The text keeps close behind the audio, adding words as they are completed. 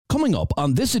Coming up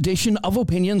on this edition of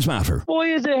Opinions Matter. Why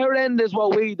is it horrendous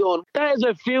what we done? That is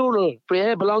a funeral for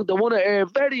him, belonged to one of our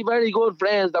very, very good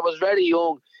friends that was very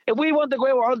young. If we want to go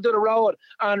out onto the road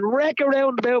and wreck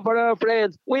around about for our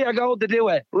friends, we are going to do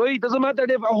it, right? Doesn't matter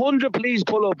if 100 police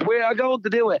pull up, we are going to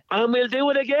do it, and we'll do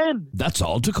it again. That's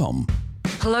all to come.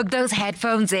 Plug those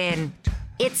headphones in.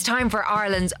 It's time for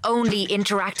Ireland's only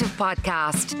interactive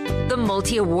podcast, the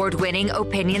multi-award-winning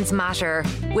Opinions Matter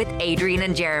with Adrian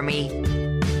and Jeremy.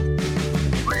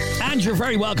 And you're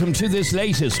very welcome to this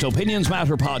latest Opinions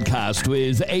Matter podcast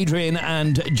with Adrian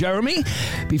and Jeremy.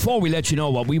 Before we let you know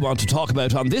what we want to talk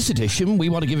about on this edition, we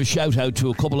want to give a shout out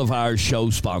to a couple of our show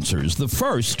sponsors. The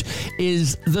first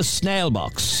is the Snail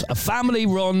Box, a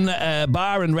family-run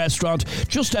bar and restaurant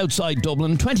just outside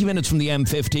Dublin, 20 minutes from the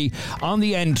M50 on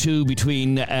the N2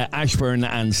 between Ashburn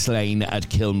and Slane at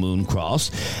Kilmoon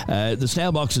Cross. The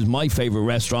Snail Box is my favourite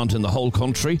restaurant in the whole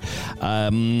country.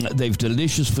 They've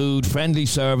delicious food, friendly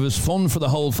service, fun for the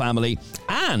whole family,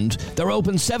 and they're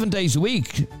open 7 days a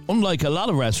week, unlike a lot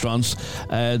of restaurants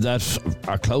that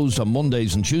are closed on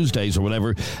Mondays and Tuesdays or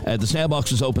whatever. The Snail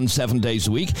Box is open 7 days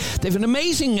a week. They've an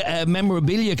amazing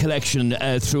memorabilia collection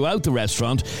throughout the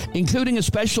restaurant, including a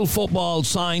special football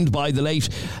signed by the late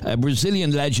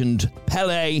Brazilian legend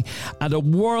Pelé and a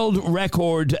world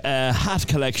record hat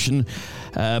collection.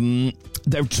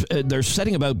 They're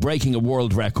setting about breaking a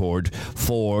world record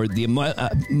for the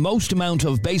most amount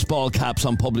of baseball caps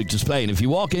on public display. And if you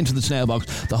walk into the Snail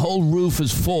Box, the whole roof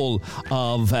is full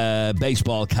of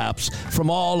baseball caps from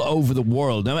all over the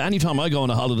world. Now, anytime I go on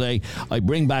a holiday, I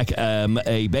bring back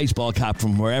a baseball cap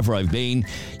from wherever I've been.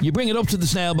 You bring it up to the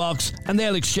Snail Box and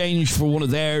they'll exchange for one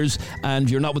of theirs, and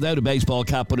you're not without a baseball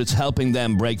cap, but it's helping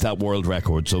them break that world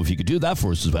record. So if you could do that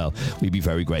for us as well, we'd be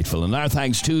very grateful. And our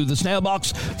thanks to the Snail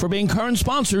Box for being current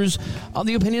sponsors on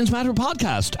the Opinions Matter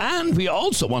podcast. And we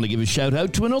also want to give a shout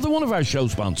out to another one of our show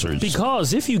sponsors.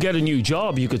 Because if you get a new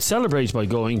job, you could celebrate by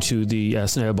going to the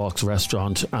Snail Box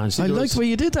restaurant. And I like the way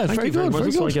you did that. Very good.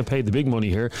 That's why I get paid the big money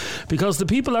here. Because the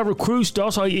people at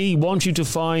recruit.ie want you to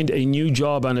find a new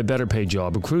job and a better paid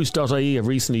job. Recruit.ie have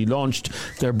recently launched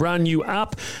their brand new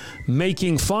app,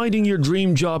 making finding your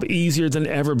dream job easier than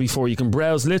ever before. You can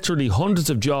browse literally hundreds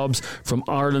of jobs from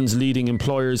Ireland's leading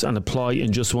employers and apply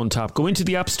in just one tap. Go into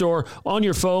the App Store on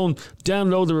your phone,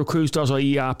 download the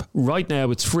Recruit.ie app right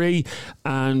now. It's free,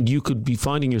 and you could be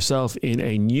finding yourself in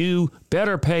a new,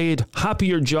 better paid,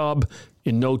 happier job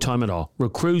in no time at all.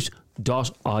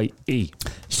 Recruit.ie.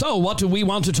 So what do we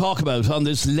want to talk about on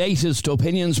this latest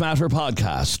Opinions Matter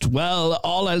podcast? Well,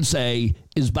 all I'll say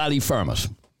is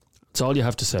Ballyfermot. That's all you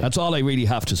have to say. That's all I really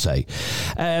have to say.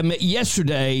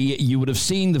 Yesterday, you would have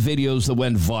seen the videos that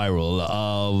went viral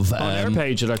of... on our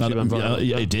page, it actually went viral.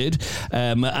 It did.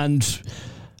 And...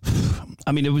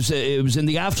 I mean, it was in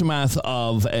the aftermath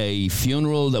of a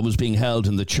funeral that was being held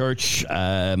in the church in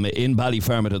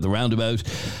Ballyfermot at the roundabout,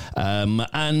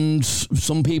 and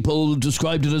some people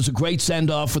described it as a great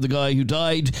send-off for the guy who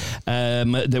died.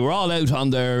 They were all out on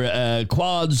their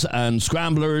quads and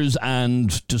scramblers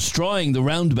and destroying the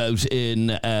roundabout in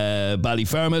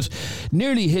Ballyfermot,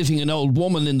 nearly hitting an old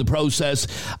woman in the process,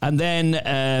 and then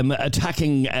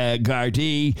attacking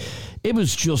Gardaí. It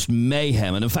was just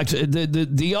mayhem. And in fact,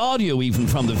 the audio even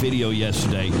from the video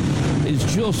yesterday is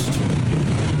just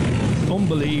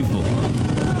unbelievable.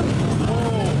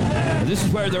 And this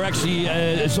is where they're actually,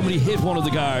 somebody hit one of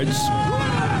the guards.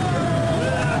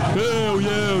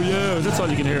 Yeah. That's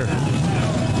all you can hear.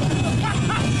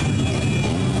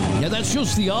 Yeah, that's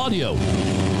just the audio.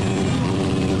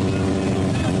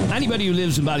 Anybody who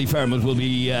lives in Ballyfermot will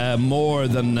be more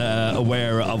than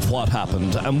aware of what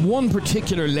happened. And one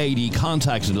particular lady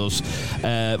contacted us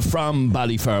from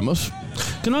Ballyfermot.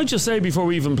 Can I just say, before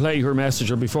we even play her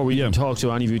message or before we even talk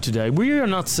to any of you today, we're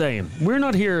not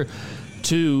here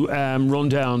to run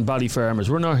down Ballyfermot.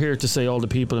 We're not here to say all the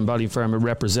people in Ballyfermot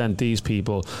represent these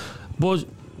people. But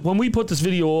when we put this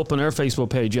video up on our Facebook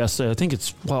page yesterday, I think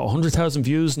it's 100,000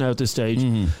 views now at this stage.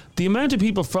 Mm-hmm. The amount of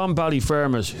people from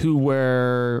Ballyfermot who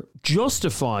were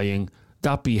justifying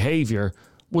that behaviour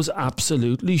was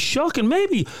absolutely shocking.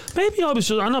 Maybe I was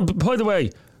just... by the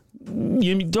way,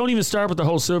 you don't even start with the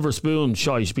whole silver spoon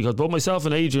shite, because both myself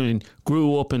and Adrian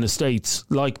grew up in estates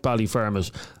like Ballyfermot,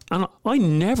 and I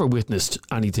never witnessed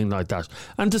anything like that.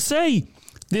 And to say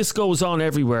this goes on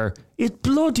everywhere, it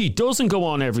bloody doesn't go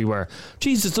on everywhere.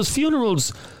 Jesus, there's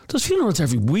funerals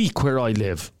every week where I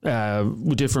live,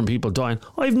 with different people dying.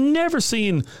 I've never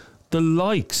seen the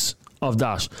likes of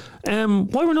that.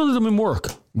 Why were none of them in work?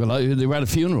 Well, they were at a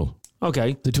funeral.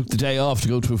 Okay. They took the day off to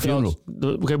go to a funeral.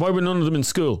 Okay, why were none of them in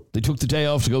school? They took the day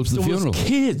off to go to the funeral. There was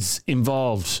kids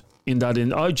involved in that.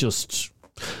 I just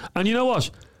And you know what?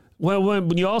 Well,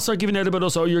 when you all start giving out about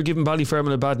us, you're giving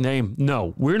Ballyfermot a bad name.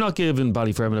 No, we're not giving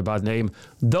Ballyfermot a bad name.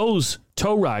 Those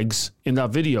toe rags in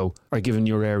that video are giving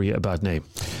your area a bad name.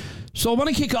 So I want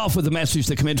to kick off with a message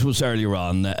that came into us earlier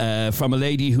on from a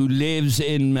lady who lives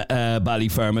in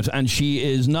Ballyfermot, and she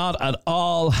is not at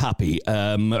all happy.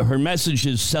 Her message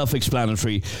is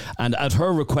self-explanatory, and at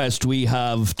her request we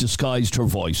have disguised her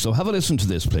voice. So have a listen to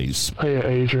this, please. Hey,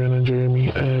 Adrian and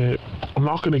Jeremy. I'm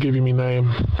not going to give you my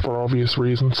name for obvious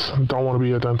reasons. I don't want to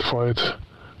be identified.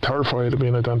 Terrified of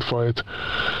being identified.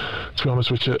 To be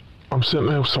honest with you, I'm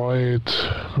sitting outside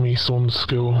my son's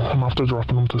school. I'm after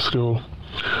dropping him to school.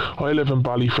 I live in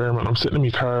Ballyfermot. I'm sitting in my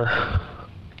car,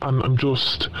 and I'm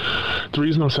just, the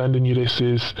reason I'm sending you this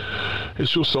is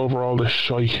it's just over all this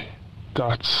shite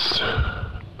that's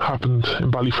happened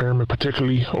in Ballyfermot,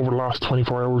 particularly over the last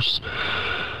 24 hours.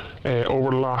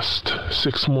 Over the last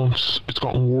 6 months, it's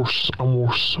gotten worse and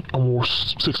worse and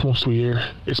worse. 6 months to a year,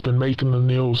 it's been making the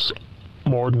news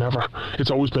more than ever.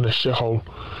 It's always been a shithole,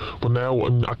 but now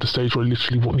I'm at the stage where I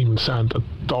literally wouldn't even send a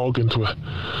dog into it.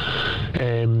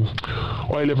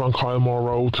 I live on Kylemore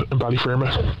Road in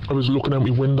Ballyfermot. I was looking out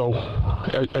my window,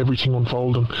 everything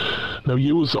unfolding. Now,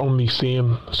 you was only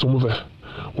seeing some of it,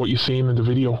 what you seen in the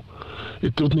video.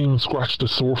 It doesn't even scratch the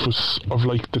surface of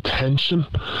like the tension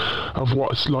of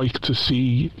what it's like to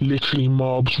see literally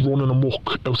mobs running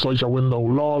amok outside your window.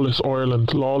 Lawless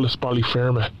Ireland, lawless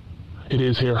Ballyfermot. It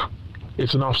is here.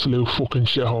 It's an absolute fucking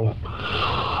shithole,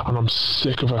 and I'm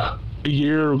sick of it. A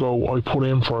year ago, I put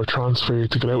in for a transfer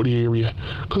to get out of the area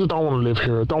because I don't want to live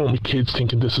here. I don't want my kids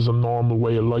thinking this is a normal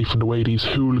way of life and the way these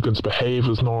hooligans behave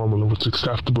is normal and what's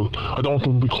acceptable. I don't want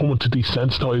them becoming to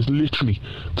desensitise literally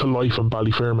to life in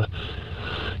Ballyfermot.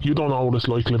 You don't know what it's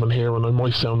like living here, and I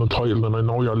might sound entitled, and I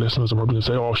know your listeners are probably going to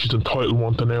say, oh, she's entitled,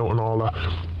 wanting out and all that.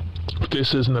 But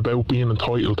this isn't about being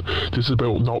entitled. This is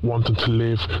about not wanting to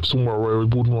live somewhere where I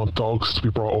wouldn't want dogs to be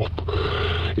brought up.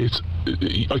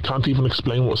 I can't even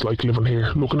explain what it's like living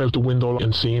here. Looking out the window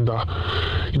and seeing that,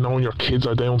 you know, when your kids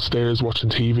are downstairs watching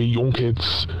TV, young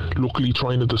kids, luckily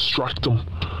trying to distract them,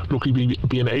 luckily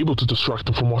being able to distract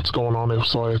them from what's going on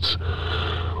outside.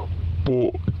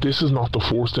 But this is not the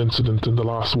first incident in the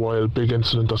last while, big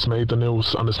incident that's made the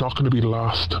news, and it's not going to be the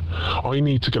last. I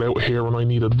need to get out here, and I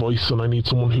need advice, and I need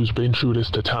someone who's been through this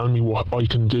to tell me what I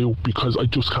can do, because I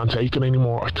just can't take it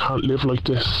anymore. I can't live like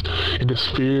this, in this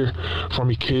fear for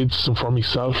my kids and for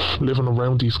myself, living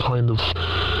around these kind of...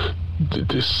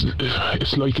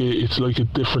 It's like a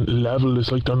different level.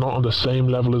 It's like they're not on the same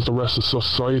level as the rest of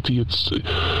society.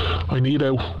 I need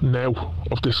out now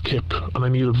of this kip, and I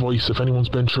need advice if anyone's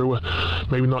been through it.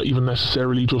 Maybe not even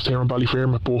necessarily just here in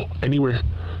Ballyfermot, but anywhere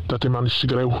that they manage to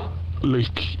get out.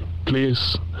 Like,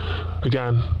 please,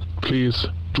 again, please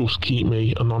just keep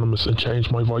me anonymous and change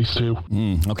my voice too.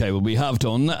 Okay, well, we have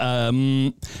done.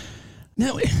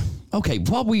 Now, okay,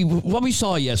 what we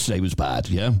saw yesterday was bad,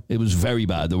 yeah? It was very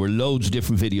bad. There were loads of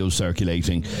different videos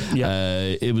circulating.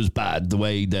 Yeah. It was bad, the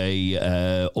way they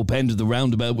upended the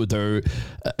roundabout with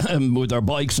their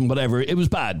bikes and whatever. It was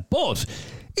bad. But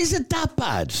is it that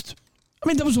bad? I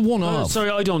mean, that was a one-off.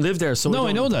 Sorry, I don't live there, so no,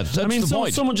 I know that. That's I mean, the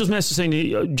point. Someone just messaged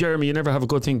saying, Jeremy, you never have a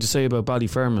good thing to say about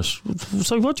Ballyfermot.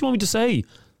 So what do you want me to say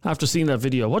after seeing that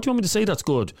video? What do you want me to say that's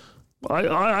good?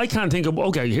 I can't think of...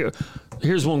 Okay,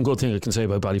 here's one good thing I can say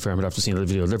about Ballyfermot after seeing the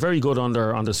video. They're very good on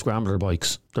their scrambler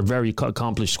bikes. They're very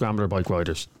accomplished scrambler bike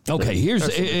riders. Okay,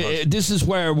 this is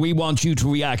where we want you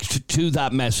to react to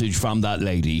that message from that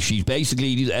lady. She's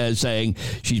basically saying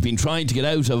she's been trying to get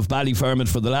out of Ballyfermot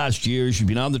for the last year. She's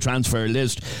been on the transfer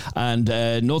list, and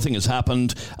nothing has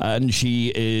happened, and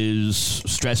she is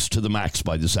stressed to the max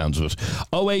by the sounds of it.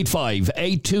 085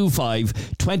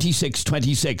 825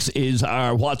 2626 is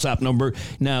our WhatsApp number.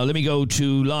 Now, let me go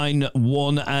to line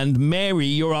 1, and Mary,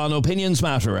 you're on Opinions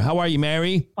Matter. How are you,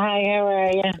 Mary? Hi, how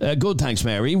are you? Good, thanks,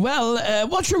 Mary. Well,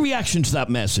 what's your reaction to that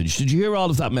message? Did you hear all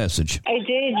of that message? I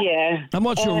did, yeah. And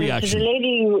what's your reaction? To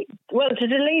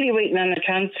the lady waiting on a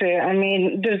transfer, I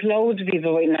mean, there's loads of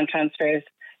people waiting on transfers.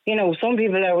 You know, some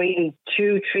people are waiting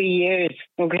 2-3 years,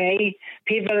 okay?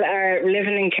 People are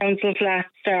living in council flats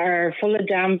that are full of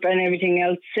damp and everything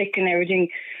else, sick and everything.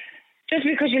 Just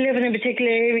because you live in a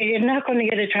particular area, you're not going to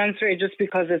get a transfer just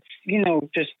because it's, you know,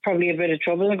 there's probably a bit of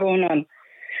trouble going on.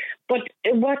 But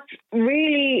what's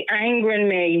really angering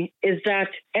me is that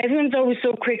everyone's always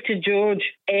so quick to judge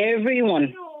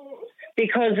everyone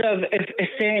because of a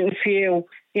certain few,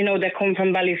 you know, that come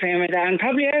from Ballyfermot and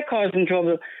probably are causing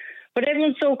trouble. But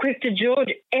everyone's so quick to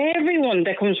judge everyone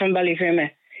that comes from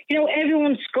Ballyfermot. You know,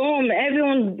 everyone's scum,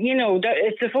 everyone, you know,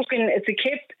 it's a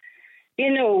kip.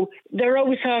 you know, they're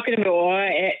always talking about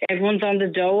everyone's on the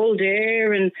dole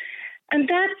there, and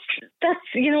that's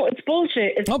you know, it's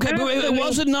bullshit. It's okay, but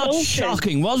was it not bullshit.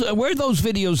 shocking? Were those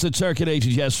videos that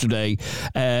circulated yesterday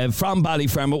from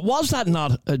Ballyfermot, was that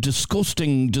not a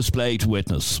disgusting display to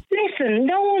witness? Listen,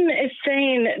 no one is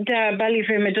saying that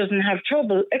Ballyfermot doesn't have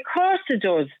trouble. Of course it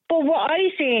does. But what I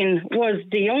seen was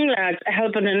the young lads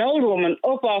helping an old woman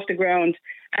up off the ground.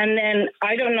 And then,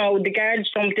 I don't know, the guards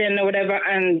jumped in or whatever,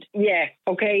 and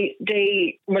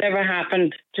whatever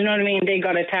happened, do you know what I mean? They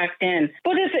got attacked then.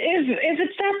 But if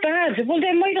it's that bad, well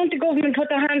then why don't the government put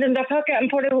their hand in their pocket and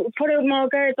put out more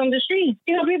guards on the street?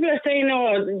 You know, people are saying,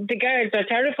 oh, the guards are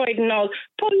terrified and all.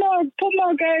 Put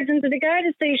more guards into the guard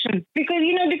station. Because,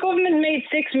 you know, the government made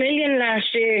 $6 million last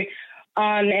year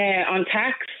on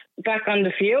tax back on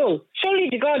the fuel. Surely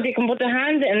to God they can put their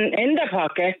hand in their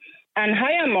pocket and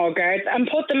hire more guards and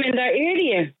put them in that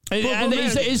area. And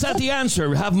is that the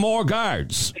answer? Have more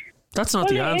guards? That's not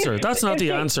the answer. That's not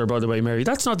the answer, by the way, Mary.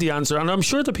 That's not the answer. And I'm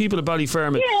sure the people of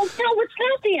Ballyfermot... Yeah, no, it's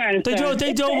not the answer.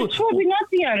 They don't. It's probably not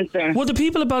the answer. Well, the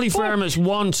people of Ballyfermot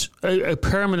want a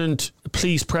permanent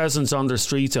police presence on their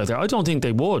streets out there. I don't think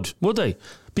they would they?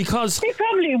 Because... They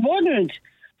probably wouldn't.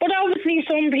 But obviously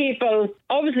some people,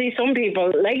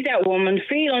 like that woman,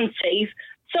 feel unsafe.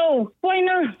 So why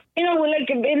not? You know, like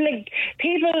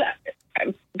people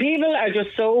are just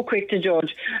so quick to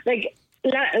judge. Like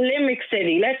Limerick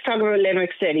City. Let's talk about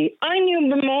Limerick City. I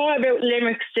knew more about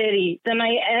Limerick City than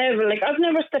I ever. I've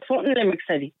never stepped foot in Limerick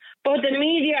City. But the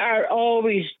media are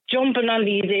always jumping on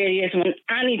these areas when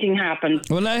anything happens.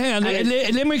 Well, hang on.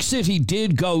 Limerick City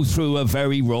did go through a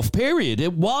very rough period.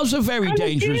 It was a very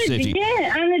dangerous city.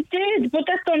 Yeah, and it did. But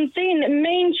that's what I'm saying.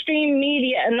 Mainstream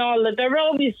media and all that, they're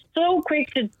always so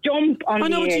quick to jump on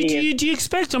the areas. Do you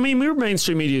expect, I mean, we're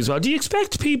mainstream media as well. Do you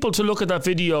expect people to look at that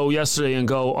video yesterday and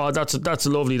go, oh, that's a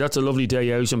lovely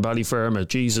day out in Ballyfermot.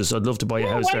 Jesus, I'd love to buy a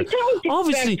house there. I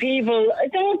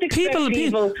don't expect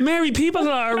people. Mary, people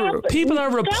are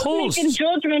repulsed. Stop making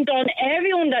judgment on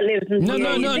everyone that lives in the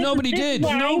area. No, nobody did.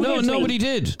 Nobody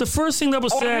did. The first thing that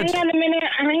was said... Hang on a minute.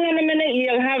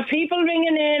 You'll have people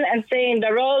ringing in and saying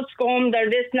they're all scum, they're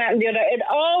this, that and the other. It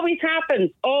always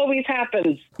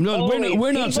happens. No,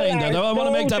 we're not saying that. I want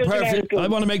to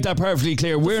make that perfectly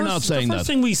clear. We're not saying that. The first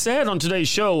thing we said on today's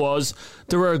show was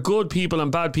there are good people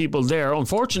and bad people there.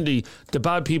 Unfortunately, the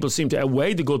bad people seem to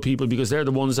outweigh the good people because they're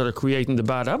the ones that are creating the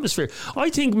bad atmosphere. I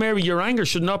think, Mary, your anger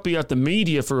should not be at the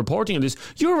media for reporting on this.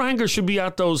 Your anger should be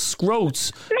at those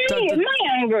scroats. My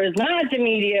anger is not at the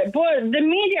media, but the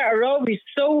media are always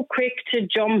so quick to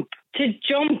jump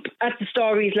at the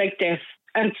stories like this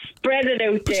and spread it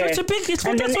out there.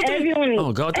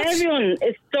 Everyone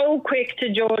is so quick to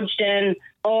judge then,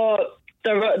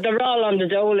 they're all on the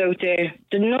dole out there.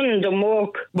 None of them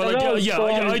work. Well,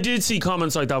 I did see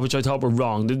comments like that which I thought were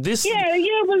wrong. Well, you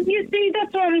see,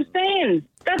 that's what I'm saying.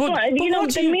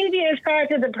 The media is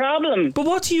part of the problem. But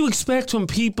what do you expect when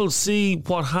people see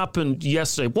what happened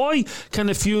yesterday? Why can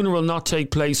a funeral not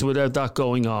take place without that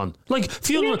going on? To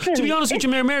be honest with you,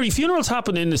 Mary, funerals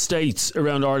happen in the States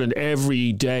around Ireland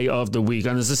every day of the week.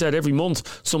 And as I said, every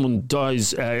month someone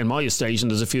dies in my estate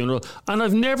and there's a funeral. And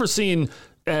I've never seen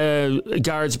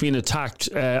guards being attacked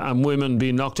and women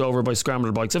being knocked over by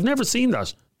scrambled bikes. I've never seen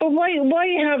that. But why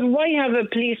have a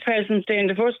police presence there in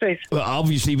the first place? Well,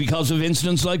 obviously because of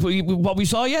incidents like what we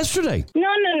saw yesterday.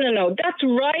 No. That's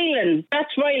riling.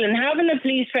 Having a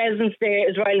police presence there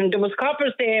is riling. There was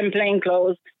coppers there in plain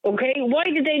clothes. Okay, why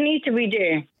did they need to be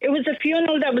there? It was a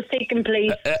funeral that was taking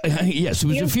place. Yes, it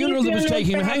was a funeral that was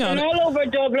taking... Hang on. All over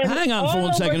Dublin. Hang on for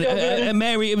 1 second.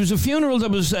 Mary, it was a funeral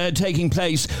that was taking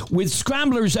place with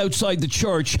scramblers outside the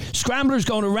church, scramblers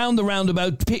going around the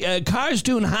roundabout, cars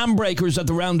doing handbrakers at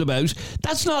the roundabout.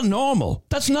 That's not normal.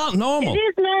 It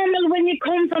is normal when you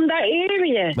come from that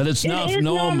area. But it's not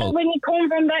normal when you come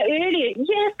from that area.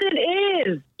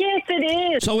 Yes, it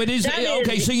is. So it is.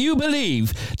 Okay, so you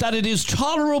believe that it is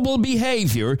tolerable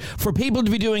behaviour for people to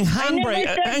be doing handbrake.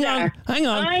 Hang on.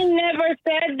 I never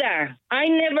said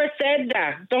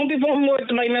that. Don't be putting words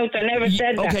in my mouth. I never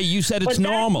said that. Okay, you said it's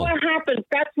normal. That's what happens.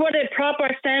 That's what a proper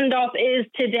send-off is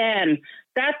to them.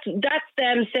 That's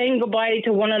them saying goodbye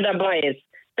to one of their boys.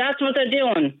 That's what they're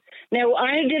doing. Now,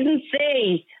 I didn't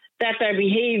say that their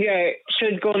behaviour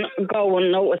should go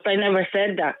unnoticed. I never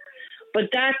said that. But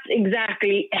that's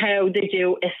exactly how they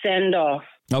do a send-off.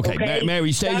 Okay.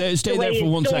 Mary, stay there for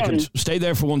 1 second. Stay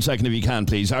there for 1 second if you can,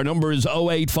 please. Our number is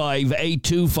 085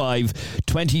 825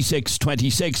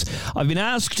 2626. I've been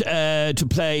asked to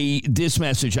play this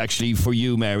message actually for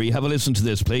you, Mary. Have a listen to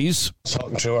this, please.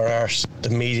 Talking through our arse, the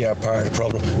media are part of the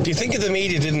problem. Do you think if the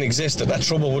media didn't exist that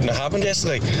trouble wouldn't have happened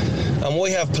yesterday? And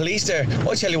why have police there?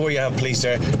 I'll tell you why you have police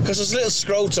there. Because there's little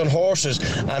scroats on horses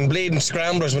and bleeding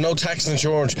scramblers with no tax and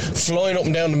insurance flying up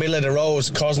and down the middle of the roads,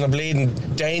 causing a bleeding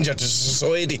danger to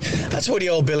society. That's why the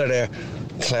old bill are there.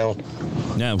 Clown.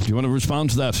 Now, do you want to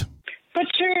respond to that? But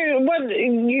sure, what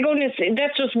you're going to say,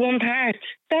 that's just one part.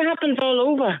 That happens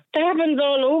all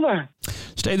over.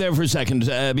 Stay there for a second,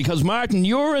 because Martin,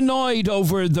 you're annoyed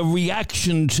over the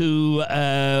reaction to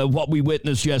what we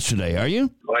witnessed yesterday, are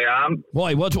you? I am.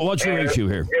 Why? What's your issue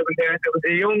here? It was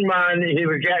a young man, he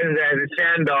was getting the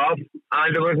send-off,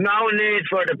 and there was no need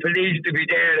for the police to be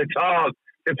there at all.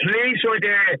 The police were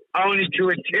there only to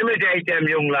intimidate them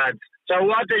young lads. So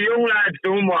what the young lads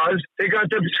done was, they got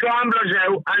the scramblers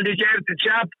out and they gave the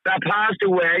chap that passed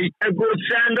away a good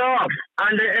send-off.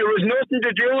 And it was nothing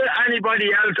to do with anybody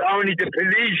else, only the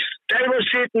police. They were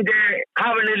sitting there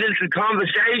having a little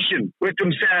conversation with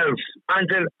themselves. And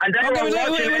they were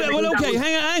watching. Okay,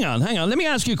 hang on. Let me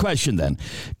ask you a question then.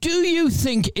 Do you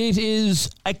think it is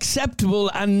acceptable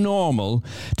and normal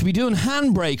to be doing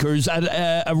handbrakers at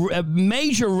a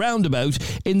major roundabout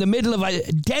in the middle of a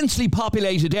densely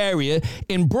populated area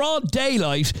in broad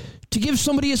daylight to give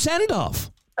somebody a send-off?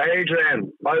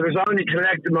 Adrian, I was only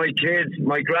collecting my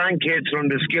grandkids from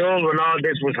the school when all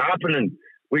this was happening.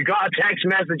 We got a text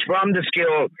message from the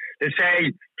school to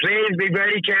say, please be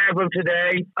very careful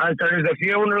today, as there's a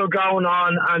funeral going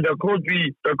on and there could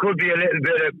be a little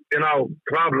bit of,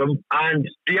 problem. And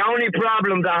the only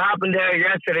problem that happened there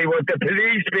yesterday was the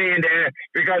police being there,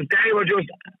 because they were just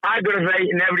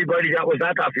aggravating everybody that was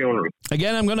at that funeral.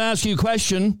 Again, I'm going to ask you a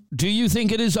question. Do you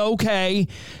think it is okay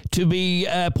to be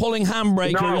pulling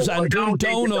handbrakers and doing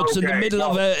donuts in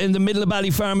the middle of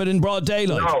Ballyfermot in broad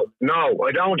daylight? No,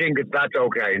 I don't think that's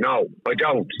okay. No, I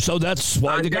don't. So that's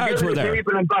why the guards were there.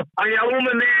 And your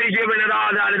woman Mary giving it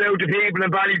all that about the people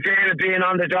in Ballyfermot being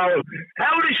on the dole.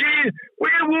 How did she?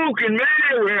 We're walking,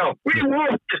 Mary. We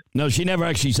walked. No, she never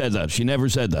actually said that. She never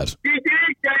said that. She did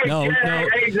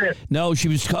say No, she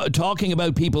was talking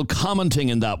about people commenting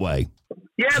in that way.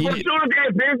 Yeah, but it's none of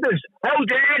their business. How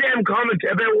dare them comment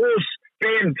about us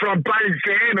being from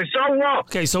Ballyfermot? So what?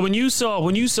 Okay, so when you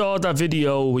saw that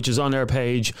video, which is on our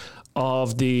page,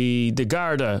 of the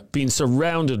Garda being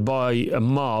surrounded by a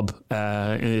mob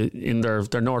in their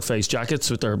North Face jackets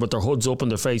with their hoods up and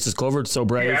their faces covered, so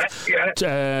brave.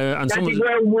 And some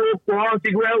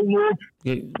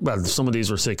well, some of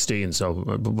these were 16, so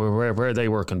where are they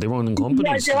working? They run in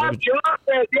companies. They have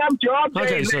jobs.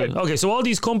 Okay, so all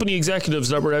these company executives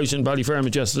that were out in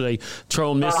Ballyfermot yesterday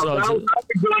throwing missiles.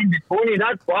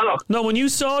 That's bollocks. No, when you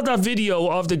saw that video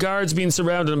of the guards being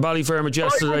surrounded in Ballyfermot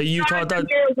yesterday, you thought that...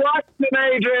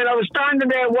 I was standing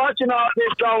there watching all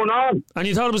this going on. And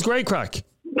you thought it was great crack?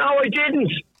 No, I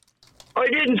didn't. I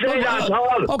didn't say that at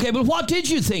all. Okay, but what did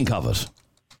you think of it?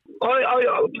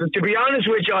 To be honest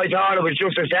with you, I thought it was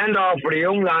just a send-off for the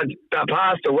young lad that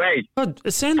passed away.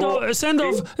 A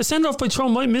send-off by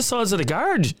throwing missiles at a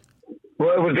guard?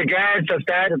 Well, it was the guards that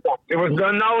started that. There was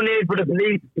no need for the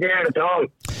police there at all.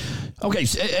 Okay,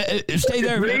 stay there. If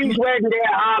the police weren't there,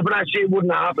 half of that shit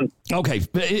wouldn't happen. Okay,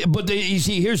 but you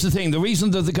see, here's the thing. The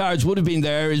reason that the guards would have been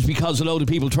there is because a load of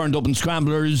people turned up in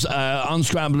scramblers, on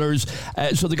scramblers,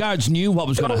 so the guards knew what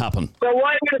was going to happen. So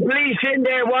why were the police sitting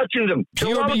there watching them? So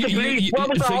what was the police? What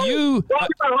was the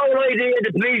whole idea of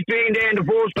the police being there in the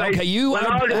first place? Okay,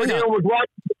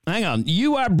 hang on.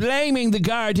 You are blaming the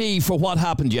Gardaí for what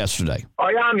happened yesterday.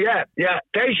 I am, yeah.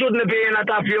 They shouldn't have been at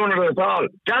that funeral at all.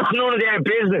 That's none of their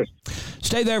business.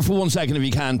 Stay there for 1 second if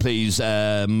you can, please,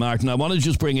 Martin. I want to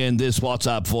just bring in this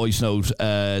WhatsApp voice note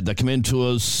that came in to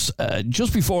us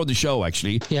just before the show,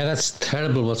 actually. Yeah, that's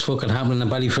terrible what's fucking happening in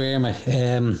Ballyfermot.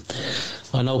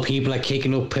 I know people are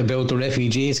kicking up about the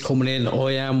refugees coming in.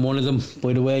 I am one of them,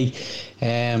 by the way.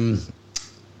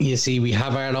 You see, we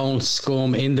have our own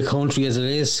scum in the country as it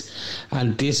is,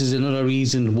 and this is another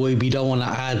reason why we don't want to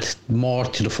add more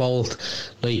to the fold.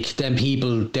 Like them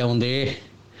people down there,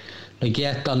 like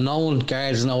they're known,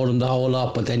 guards know them the whole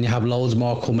lot, but then you have loads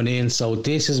more coming in. So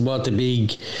this is what the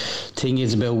big thing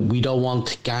is about. We don't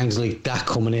want gangs like that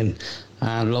coming in,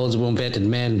 and loads of unvetted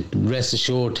men, rest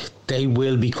assured, they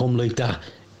will become like that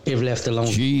if left alone.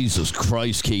 Jesus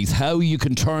Christ, Keith, how you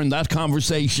can turn that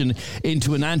conversation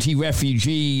into an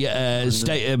anti-refugee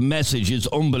message is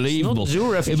unbelievable.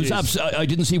 It was I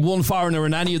didn't see one foreigner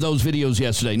in any of those videos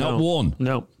yesterday, not one.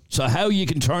 No. So how you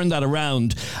can turn that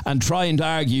around and try and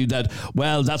argue that,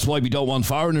 well, that's why we don't want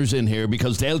foreigners in here,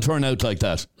 because they'll turn out like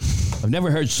that. I've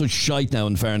never heard such shite now,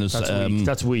 in fairness.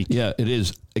 That's weak. Yeah, it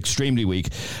is. Extremely weak.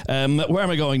 Where am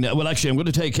I going now? Well, actually, I'm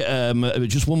going to take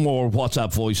just one more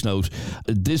WhatsApp voice note.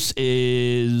 This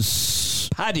is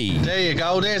Paddy. There you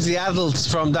go. There's the adults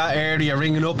from that area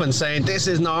ringing up and saying this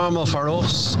is normal for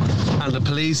us, and the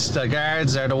police, the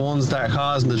guards are the ones that are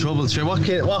causing the trouble. Sure,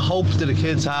 what hope do the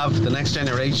kids have, the next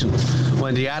generation,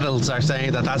 when the adults are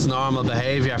saying that that's normal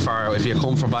behaviour for if you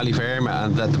come from Ballyfermot,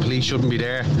 and that the police shouldn't be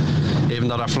there, even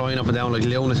though they're flying up and down like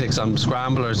lunatics on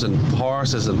scramblers and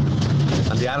horses, and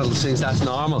the adults think that's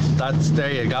normal.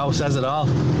 There you go, says it all.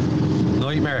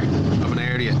 Nightmare of an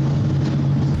area.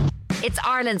 It's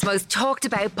Ireland's most talked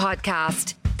about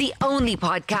podcast. The only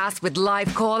podcast with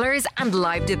live callers and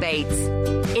live debates.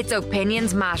 It's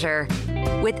Opinions Matter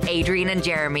with Adrian and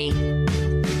Jeremy.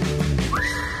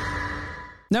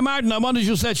 Now, Martin, I want to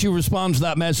just let you respond to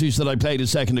that message that I played a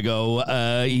second ago.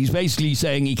 He's basically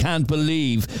saying he can't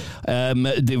believe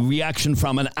the reaction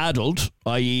from an adult,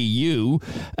 i.e. you,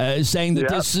 saying that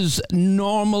this is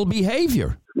normal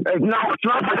behaviour. No, it's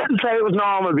not. I didn't say it was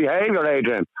normal behaviour,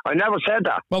 Adrian. I never said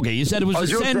that. Okay, you said it was a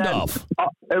send-off.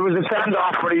 It was a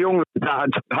send-off for a young lad that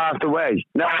had passed away.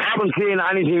 Now, I haven't seen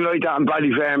anything like that in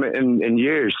Ballyfermot in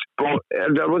years. But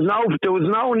there was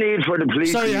no need for the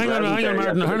police. Sorry, hang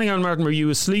on, Martin. Were you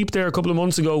asleep there a couple of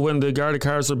months ago when the Garda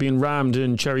cars were being rammed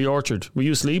in Cherry Orchard? Were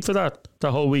you asleep for that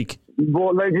whole week?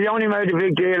 But they only made a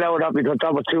big deal out of that because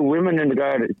there were two women in the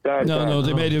Garda. No,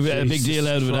 they made a big deal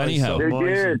out of it anyhow. They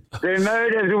did. They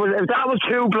made it. If that was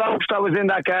two blokes that was in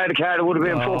that Garda car, there would have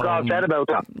been fuck all said about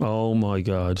that. Oh my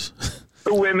God.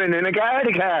 Two women in a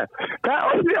Garda car.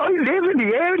 I live in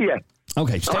the area.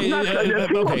 Okay, hang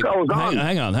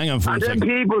on for a second. And then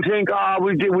people think,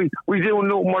 we do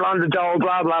nothing, we're on the dole,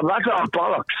 blah, blah, blah. That's all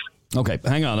bollocks. Okay,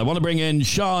 hang on. I want to bring in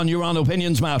Sean. You're on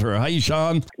Opinions Matter. Hi,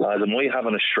 Sean. Lads, am I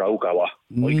having a stroke or what?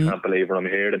 I can't believe what I'm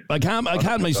hearing. I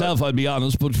can't myself, I'll be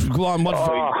honest, but go on.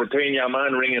 Between your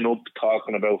man ringing up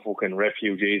talking about fucking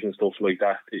refugees and stuff like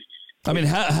that. I mean,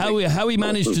 how he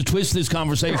managed to twist this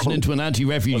conversation into an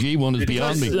anti-refugee one is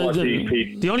beyond me.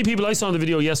 The only people I saw in the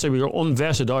video yesterday were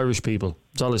unvetted Irish people.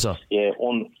 That's all I saw. Yeah,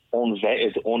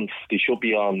 unvetted, they should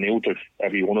be all neutered,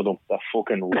 every one of them. They're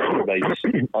fucking reprobates,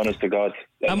 honest to God.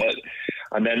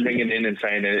 And then ringing in and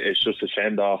saying it's just a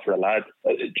send-off for a lad.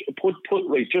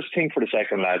 Just think for a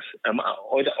second, lads.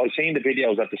 I seen the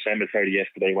videos at the cemetery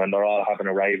yesterday when they're all having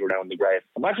a rave around the grave.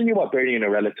 Imagine you were burying a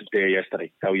relative there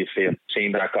yesterday, how you feel,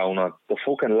 seeing that going on. The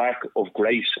fucking lack of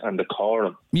grace and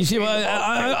decorum. You see,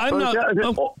 I'm not...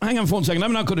 hang on for 1 second.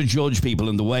 I'm not going to judge people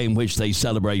in the way in which they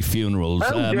celebrate funerals.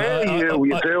 How dare you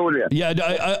fool you. Yeah,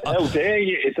 how dare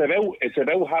you? It's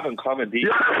about having common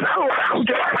decency. How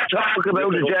dare you talk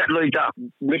about a jet like that?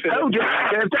 How dare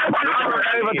you? If they want to have a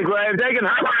rave at the grave, they can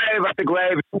have a rave at the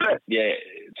grave. Yeah,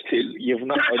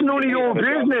 that's none of your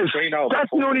business.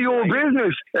 That's none of your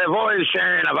business. If I was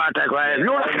sharing about that grave,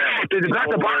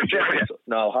 that's the bar area.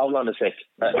 No, hold on a sec.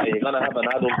 Are you going to have an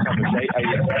adult conversation?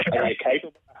 Are you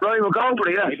capable? Right, we'll go for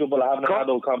it, yeah. Capable of having an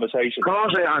adult conversation? Of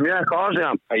course I am, yeah, of course I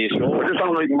am. Are you sure? I just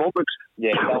don't like Muppets.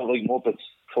 Yeah, you don't like Muppets.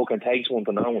 Fucking takes one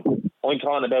to know one. I'm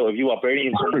talking about if you were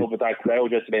burying someone up with that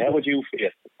crowd yesterday, how would you feel?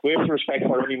 Where's respect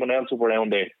for anyone else up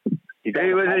around there? He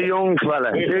was a young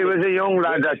fella. He was a young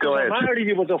lad that died.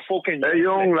 He was a fucking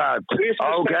young lad.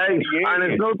 Okay, and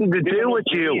it's nothing to do with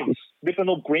you. Lifting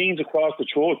up greens across the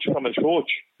church from a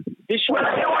church.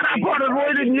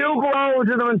 Why didn't you go over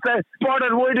to them and say, why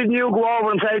didn't you go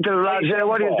over and say to the lads,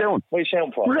 what are you doing? What are you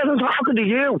shouting for? Because I'm talking to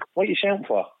you. What are you shouting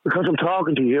for? Because I'm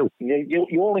talking to you.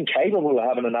 You're incapable of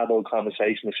having an adult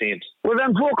conversation, it seems. Well,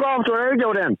 then fuck off the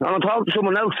radio then, and I'll talk to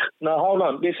someone else. No, hold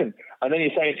on, listen. And then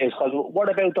you're saying, what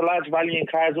about the lads rallying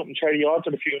cars up in Cherry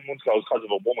Orchard a few months ago because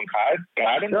of a woman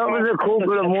garden? That was a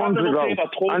couple of months ago.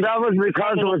 And that was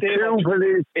because there was two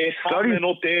police. It's happening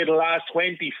up there the last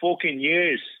 20 fucking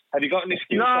years. Have you got an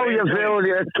excuse? No, you feel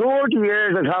it. 30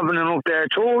 years it's happening up there.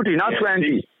 30, not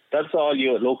 20. That's all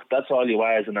you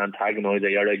are as an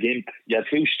antagoniser. You're a gimp. You're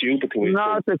too stupid to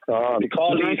Not at all. To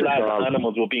call these lads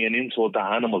animals would be an insult to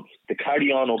animals. To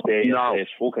carry on up there is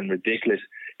fucking ridiculous.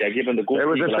 They're giving the good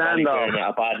people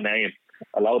a bad name.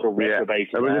 A lot of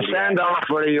reprobates. It was a send-off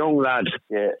for a young lad.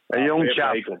 Yeah. A young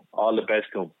chap. All the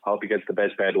best to him. Hope he gets the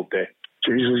best bed up there.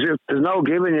 Jesus, there's no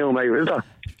giving you, mate, is there?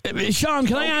 Sean,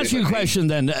 can I ask you a question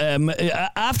then?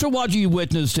 After what you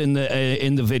witnessed in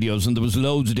the videos, and there was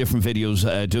loads of different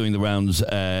videos doing the rounds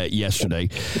yesterday,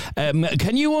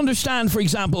 can you understand, for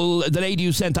example, the lady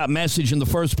who sent that message in the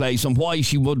first place and why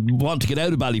she would want to get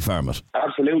out of Ballyfermot?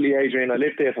 Absolutely, Adrian. I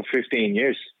lived there for 15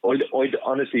 years.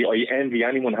 Honestly, I envy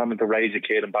anyone having to raise a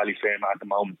kid in Ballyfermot at the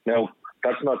moment. Now,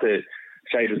 that's not to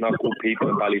say there's not good people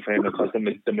in Ballyfermot, because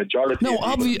the majority. No,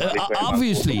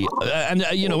 obviously, and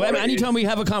anytime we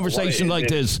have a conversation like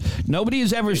this, nobody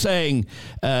is ever saying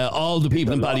all the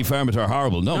people in Ballyfermot are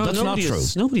horrible. No, that's not true.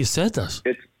 Nobody has said that.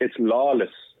 It's lawless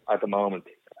at the moment,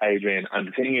 Adrian. And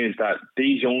the thing is that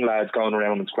these young lads going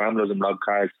around in scramblers and log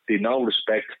cars, they no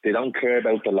respect. They don't care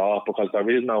about the law, because there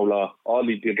is no law.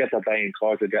 They'll get their day in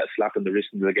court, they'll get a slap in the wrist,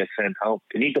 and they'll get sent home.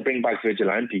 They need to bring back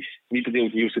vigilantes. They need to do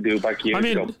what they used to do back years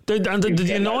ago.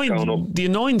 The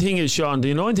annoying thing is, Sean,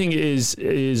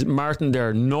 is Martin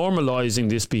there normalising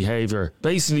this behaviour,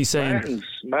 basically saying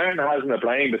Martin hasn't a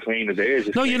blame between his ears.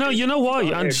 No, you know why?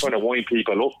 And trying to wind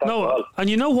people up. That's all. And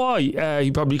you know why?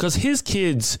 Because his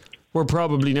kids were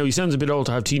probably, now he sounds a bit old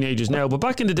to have teenagers now, but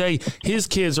back in the day, his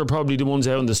kids were probably the ones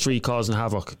out in the street causing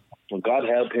havoc. Well, God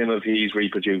help him if he's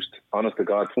reproduced. Honest to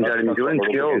God. He's doing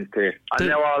skills. I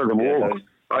know all of them work.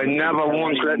 I never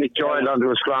once let my child onto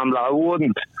a scrambler. I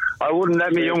wouldn't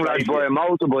let my young lad buy a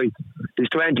motorbike. He's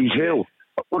 22.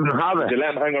 I wouldn't have it. You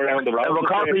let him hang around the road. If I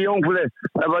caught my young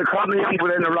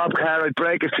fella in a rob car, I'd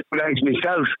break his legs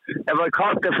myself. If I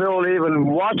caught the fool even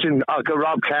watching a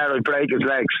rob car, I'd break his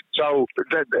legs. So,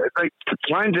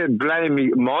 trying to blame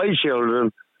my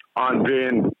children on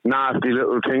being nasty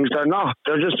little things, they're not.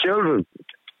 They're just children.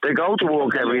 They go to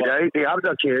work every day. They have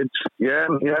their kids. Yeah,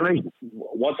 you know what I mean?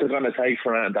 What's it going to take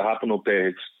for it to happen up there?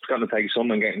 It's going to take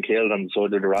someone getting killed on the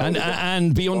side of the road.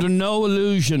 And be under no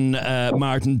illusion,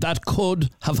 Martin, that could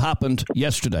have happened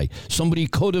yesterday. Somebody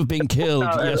could have been killed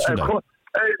yesterday.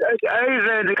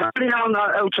 The carrying on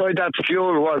outside that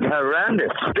school was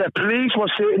horrendous. The police were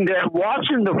sitting there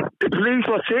watching them. The police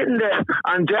were sitting there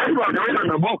and they were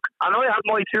reading the book. And I had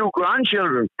my 2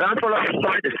 grandchildren. That's what I was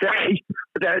trying to say.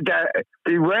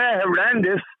 They were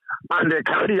horrendous. And they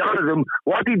carry on to them.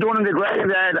 What they done in the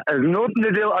graveyard has nothing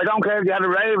to do. I don't care if they had a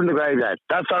rave in the graveyard.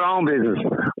 That's their own business.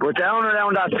 But down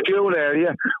around that school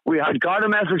area, we had got a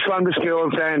message from the school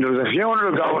saying there was a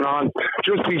funeral going on.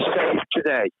 Just be safe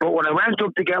today. But when I went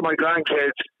up to get my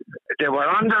grandkids, they were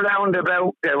on the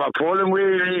roundabout. They were pulling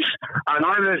wheelies, and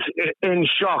I was in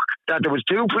shock that there was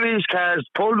 2 police cars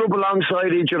pulled up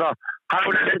alongside each other,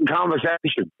 having a little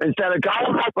conversation instead of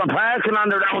going up and parking on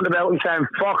the roundabout and saying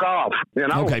fuck off, you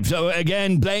know. Okay, so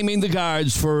again, blaming the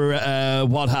guards for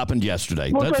what happened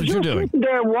yesterday. Well, that's what you're doing.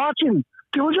 They're watching.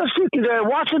 They were just sitting there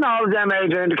watching all of them,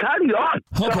 Adrian, to carry on.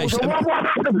 Okay, so what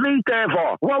were the police there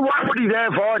for? What were they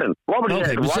there for then? What were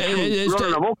they there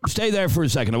for? Stay there for a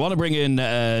second. I want to bring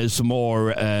in some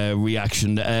more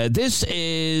reaction. This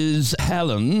is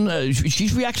Helen.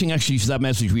 She's reacting actually to that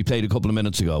message we played a couple of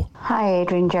minutes ago. Hi,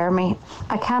 Adrian, Jeremy.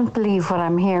 I can't believe what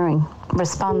I'm hearing.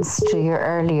 Response to your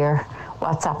earlier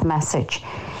WhatsApp message.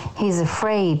 He's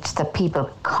afraid that people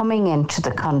coming into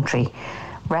the country,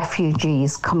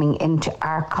 refugees coming into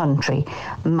our country,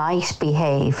 might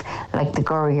behave like the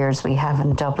Gurriers we have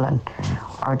in Dublin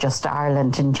or just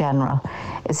Ireland in general.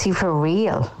 Is he for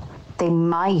real? They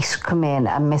might come in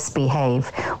and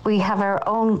misbehave. We have our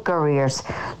own Gurriers.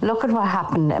 Look at what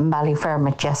happened in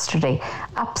Ballyfermot yesterday.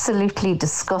 Absolutely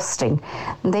disgusting.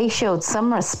 They showed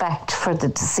some respect for the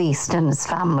deceased and his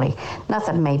family. Not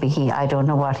that maybe I don't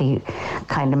know what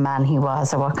kind of man he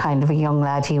was or what kind of a young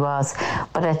lad he was,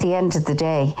 but at the end of the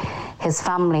day, his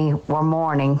family were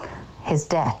mourning his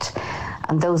death.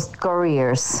 And those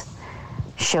Gurriers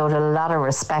showed a lot of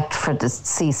respect for the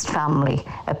deceased family,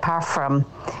 apart from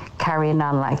carrying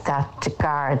on like that to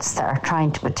guards that are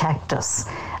trying to protect us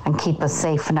and keep us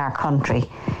safe in our country.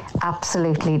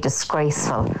 Absolutely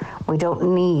disgraceful. We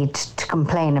don't need to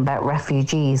complain about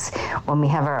refugees when we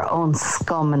have our own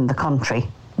scum in the country.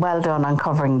 Well done on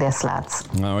covering this, lads.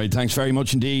 All right, thanks very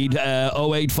much indeed.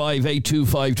 085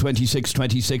 825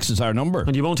 2626 is our number.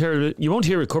 And you won't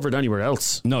hear it covered anywhere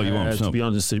else. No, you won't. To be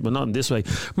honest, but not in this way.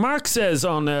 Mark says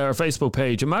on our Facebook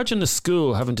page, imagine a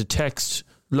school having to text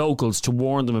locals to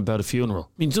warn them about a funeral.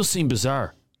 I mean, it does seem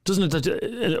bizarre, doesn't it,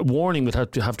 that a warning would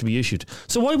have to be issued.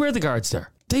 So why were the guards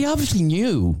there? They obviously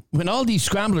knew when all these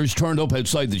scramblers turned up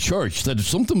outside the church that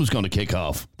something was going to kick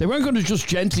off. They weren't going to just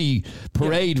gently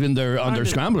parade on their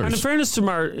scramblers. And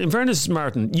in fairness,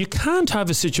 Martin, you can't have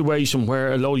a situation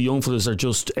where a load of young fellas are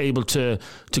just able to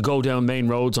go down main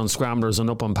roads on scramblers and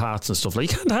up on paths and stuff.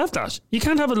 Like, you can't have that. You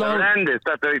can't have a lot. Horrendous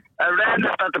that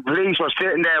the police were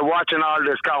sitting there watching all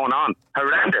this going on.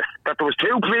 Horrendous that there was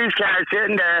 2 police cars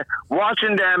sitting there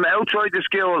watching them outside the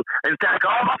school instead of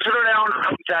going up to the round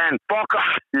and saying, fuck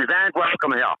off, you ain't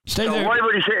welcome here. Stay so there. why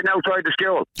were they sitting outside the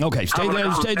school? Okay, stay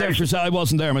there for a second. I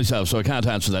wasn't there myself, so I can't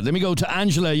answer that. Let me go to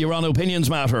Angela. You're on Opinions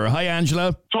Matter. Hi,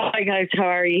 Angela. Hi, guys. How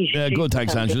are you? Good,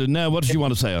 thanks, Angela. Now, what did you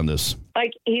want to say on this?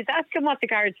 Like, he's asking what the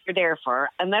guards were there for,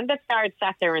 and then the guards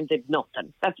sat there and did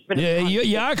nothing. That's a bit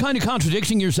you are kind of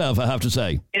contradicting yourself, I have to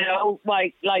say. You know,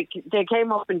 like they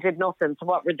came up and did nothing, so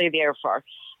what were they there for?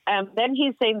 Then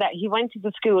he's saying that he went to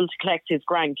the school to collect his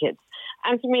grandkids.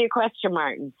 Answer me a question,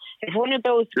 Martin. If one of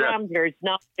those scramblers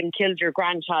knocked and killed your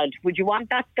grandchild, would you want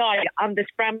that guy on the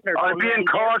scrambler? I'd be in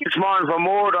court this morning for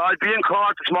murder.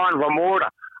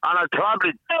 And I'd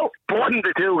probably button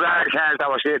the 2 guard cars that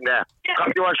were sitting there.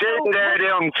 Because they were sitting there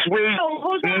doing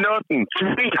nothing.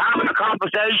 Sweet, having a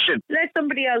conversation. Let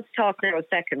somebody else talk now a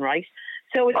second, right?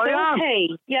 So it's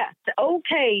it's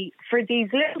okay for these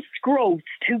little scroats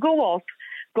to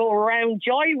go around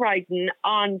joyriding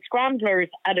on scramblers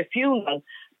at a funeral.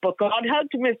 But God help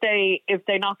them if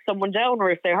they knock someone down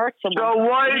or if they hurt someone. So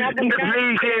why didn't the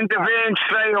police intervene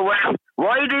straight away?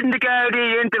 Why didn't the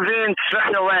Gardaí intervene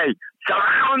straight away?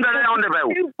 Surround the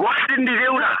roundabout. Why didn't they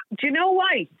do that? Do you know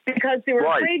why? Because they were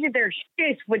afraid of their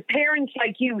shit with parents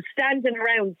like you standing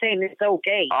around saying it's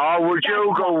okay. Oh, would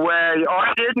you go away?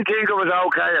 I didn't think it was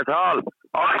okay at all.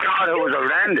 I thought it was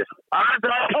horrendous. I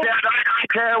don't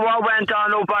care what went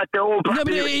on up at the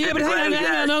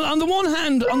hang on. On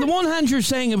the one hand, you're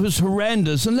saying it was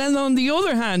horrendous, and then on the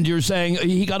other hand, you're saying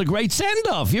he got a great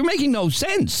send-off. You're making no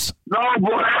sense. No,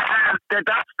 but that's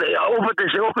up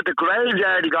at the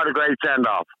graveyard. He got a great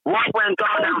send-off. What went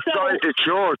on outside the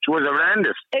church was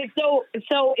horrendous. So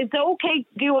it's okay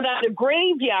to do it at a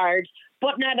graveyard,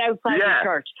 but not outside the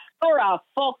church. You're a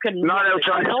fucking... Not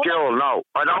outside the school, no.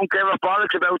 I don't give a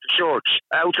bollocks about the church.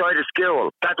 Outside the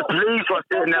school. That the police were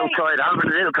sitting outside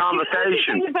having a little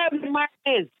conversation. Do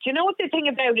you know what the thing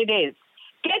about it is?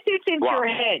 Get this into your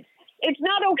head. It's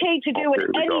not okay to do it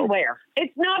anywhere.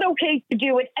 It's not okay to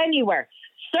do it anywhere.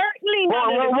 Certainly not.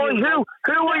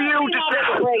 Who are you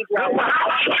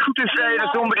to say that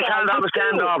somebody can't have a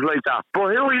stand-off like that? But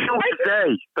who are you to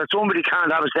say that somebody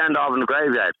can't have a stand-off in the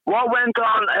graveyard? What went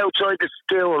on outside the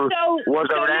school was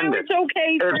horrendous. If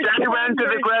they went to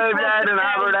the graveyard and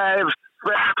have a rave,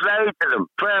 fair play to them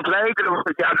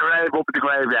if they had a rave up at the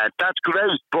graveyard. That's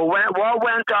great. But what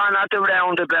went on at the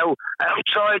roundabout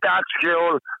outside that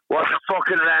school was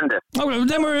fucking horrendous. Oh, well,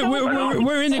 then we're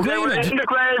in agreement. They were in the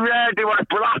graveyard, they were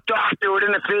blocked off, they were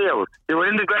in the field, they were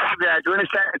in the graveyard, they were in the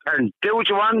cemetery. Do what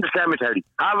you want in the cemetery.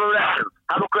 Have a rest,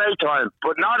 have a great time,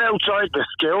 but not outside the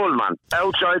school, man.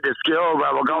 Outside the school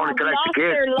where we're going to collect the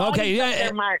kids. Okay,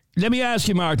 let me ask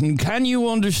you, Martin, can you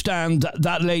understand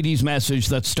that lady's message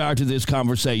that started this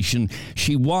conversation?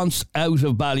 She wants out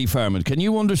of Ballyfermot. Can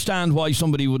you understand why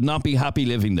somebody would not be happy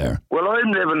living there? Well,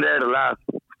 I'm living there the last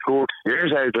 2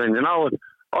 years, Adrian. You know,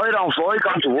 I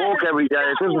come to work every day.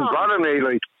 It doesn't bother me.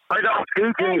 Like, I don't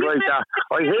see things like that.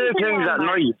 I hear things at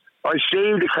night. I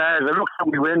see the cars. I look out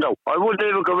my window. I wouldn't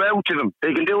even go out to them.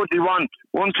 They can do what they want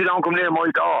once they don't come near my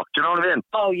door. Do you know what I mean?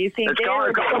 Oh, you see, it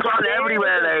goes on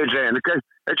everywhere, Adrian.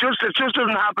 It just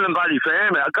doesn't happen in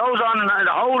Ballyfermot. It goes on in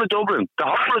the whole of Dublin.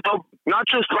 Not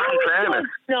just Ballyfermot.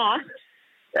 It's not.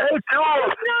 It's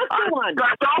not the one.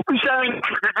 Don't be saying it's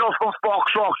just for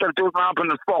Fox Rock that doesn't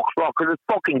happen in Fox Rock, because it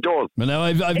fucking does. Well, no,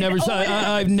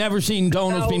 I've never seen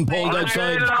donuts being pulled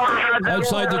outside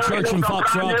the church in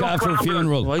Fox Rock after a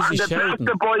funeral. Why is he shouting?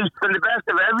 The boys and the best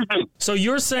of everything. So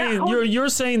you're saying you're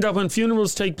saying that when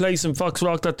funerals take place in Fox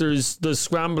Rock that there's the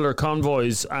scrambler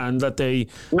convoys and that they...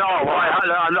 No,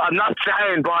 I'm not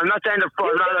saying, but I'm not saying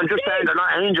I'm just saying they're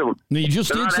not angels. No, you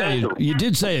just did say it. You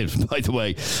did say it, by the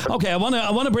way. Okay, I want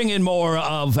to bring in more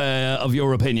of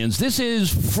your opinions. This is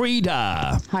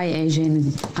Frida. Hi,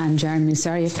 Adrian and Jeremy.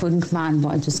 Sorry I couldn't come on, but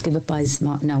I'll just give it by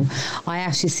smart. No, I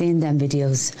actually seen them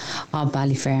videos of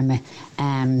Ballyfermot,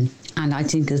 and I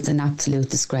think it's an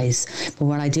absolute disgrace. But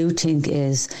what I do think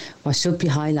is what should be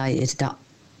highlighted, that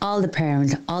all the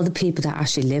parents, all the people that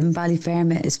actually live in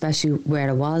Ballyfermot, especially where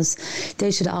it was,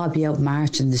 they should all be out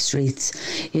marching the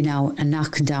streets, you know, and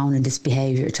not condoning this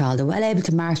behaviour at all. They're well able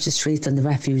to march the streets on the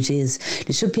refugees.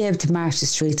 They should be able to march the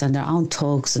streets on their own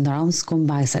thugs and their own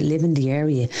scumbags that live in the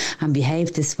area and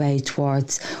behave this way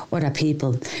towards other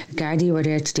people. Gardaí were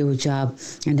there to do a job,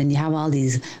 and then you have all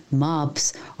these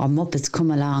mobs or muppets come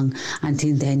along and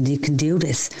think then you can do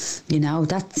this. You know,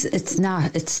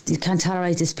 you can't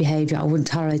tolerate this behaviour. I wouldn't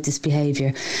tolerate tolerate this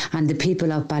behaviour, and the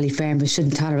people of Ballyfermot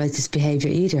shouldn't tolerate this behaviour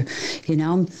either. You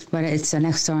know, whether it's their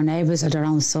next door neighbours or their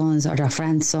own sons or their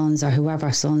friends' sons or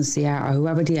whoever sons they are or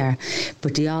whoever they are,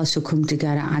 but they all should come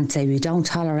together and say we don't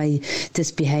tolerate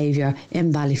this behaviour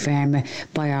in Ballyfermot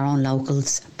by our own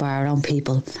locals, by our own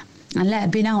people. And let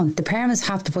it be known, the parents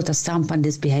have to put their stamp on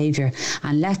this behaviour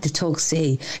and let the thugs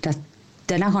see that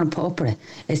they're not going to put up with it.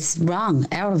 It's wrong,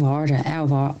 out of order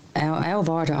altogether.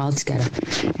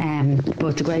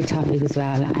 But a great topic as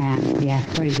well. Yeah,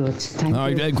 very good. Thank you. All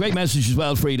right, great message as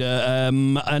well, Frida.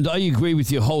 And I agree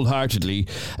with you wholeheartedly.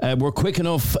 We're quick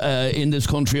enough in this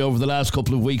country over the last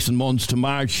couple of weeks and months to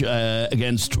march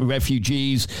against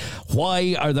refugees.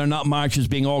 Why are there not marches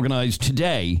being organised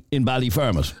today in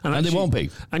Ballyfermot? And they won't be.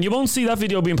 And you won't see that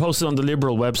video being posted on the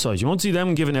Liberal website. You won't see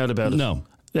them giving out about it. No.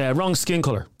 Yeah, wrong skin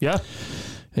colour. Yeah?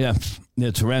 Yeah,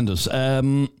 it's horrendous.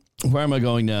 Where am I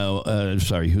going now?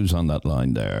 Sorry, who's on that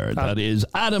line there? That is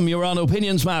Adam. You're on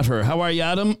Opinions Matter. How are you,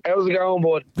 Adam? How's it going,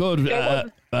 bud? Good.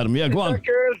 Adam, yeah, go on. Is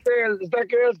that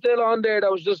girl still on there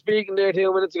that was just speaking there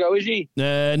 2 minutes ago? Is she?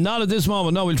 Not at this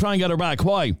moment. No, we'll try and get her back.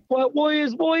 Why? Well, why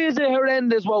is it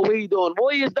horrendous what we done?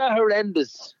 Why is that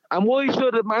horrendous? And why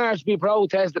should the march be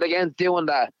protested against doing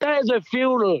that? That is a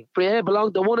funeral for you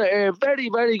belong to one of our very,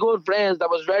 very good friends that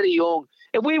was very young.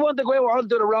 If we want to go out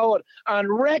onto the road and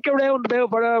wreck around about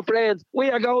for our friends, we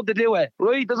are going to do it,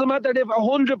 right? Doesn't matter if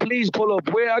 100 police pull up,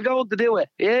 we are going to do it,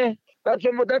 yeah?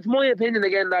 That's my opinion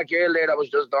again, that girl there that was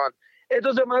just on. It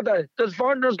doesn't matter. There's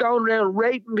foreigners going around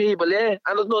raping people, yeah?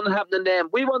 And there's nothing happening to them.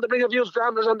 We want to bring a few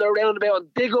scramblers on the roundabout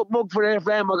and dig up mug for their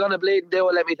friend. We're going to bleed and do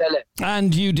it, let me tell you.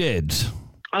 And you did.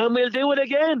 And we'll do it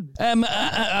again.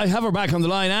 I have her back on the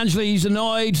line. Angela, he's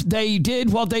annoyed. They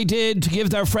did what they did to give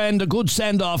their friend a good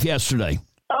send-off yesterday.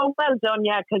 Oh, well done,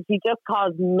 yeah, because he just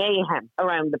caused mayhem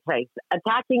around the place.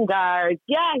 Attacking guards.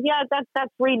 Yeah,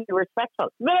 that's really respectful.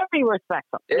 Very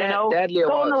respectful. Yeah, you know, deadly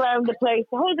going around the place,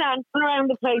 going around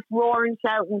the place, roaring,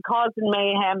 shouting, causing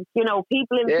mayhem. You know,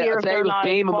 people in fear of their lives.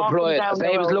 Beaming with pride.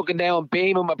 He was looking down,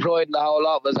 beaming with pride in the whole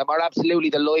lot of us, and we're absolutely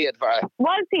delighted for it.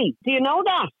 Was he? Do you know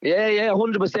that? Yeah,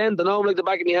 100%. I know him like the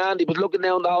back of my hand. He was looking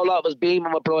down the whole lot of us,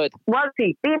 beaming with pride. Was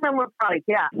he? Beaming with pride,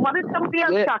 yeah. What did somebody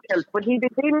else tackle? But he was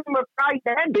beaming with pride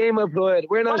then. Beam of pride.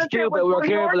 We're not stupid. We're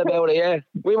careful about it, yeah.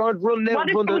 We weren't running out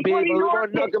in front of people. We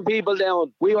weren't knocking people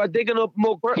down. We were digging up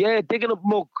muck. Yeah, digging up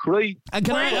muck, right? And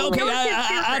can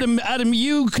Adam,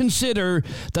 you consider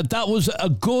that was a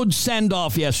good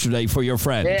send-off yesterday for your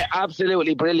friend? Yeah,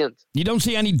 absolutely brilliant. You don't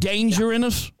see any danger in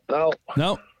it? No.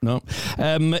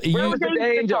 Where was the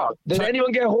danger? Did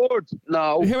anyone get hurt?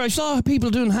 No. Here, I saw people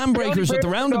doing handbrakers at the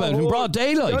roundabout in broad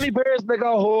daylight. The only person that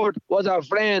got hurt was our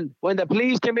friend when the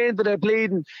police came into the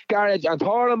bleeding garage and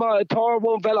tore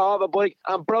one fella off a bike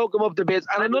and broke him up to bits.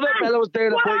 And another fella was there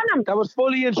on the bike that was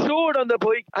fully insured on the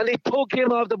bike, and they took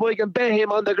him off the bike and bet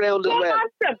him on the ground as well.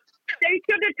 They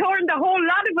should have torn the whole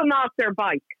lot of them off their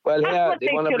bike. Well, yeah, they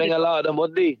want to bring a lot of them,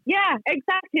 wouldn't they? Yeah,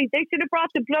 exactly. They should have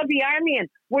brought the bloody army in.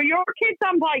 Were your kids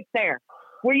on bikes there?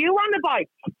 Were you on the bike?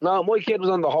 No, my kid was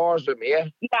on the horse with me, yeah?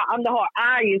 Yeah, on the horse.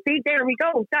 You see, there we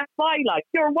go. That's why, like,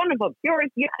 you're one of them.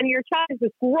 And your child is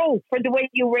gross for the way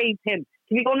you raised him.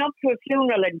 To be going up to a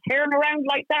funeral and tearing around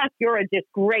like that, you're a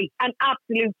disgrace. An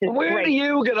absolute disgrace. Where do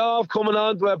you get off coming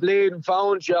on to a bleeding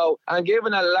phone show and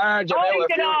giving a large amount of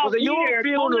funeral? Was it your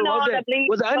funeral, was it?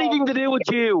 Was it anything to do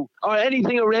with you? Or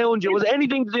anything around you? Was it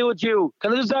anything to do with you?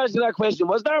 Can I just ask you that question?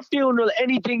 Was their funeral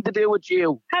anything to do with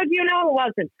you? How do you know it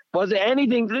wasn't? Was it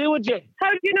anything to do with you?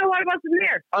 How do you know I wasn't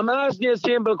there? I'm asking you a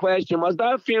simple question. Was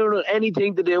that funeral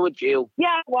anything to do with you?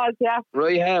 Yeah, it was, yeah.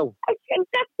 Right, how?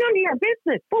 That's none of your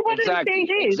business. But what exactly, it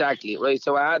is? Exactly, right.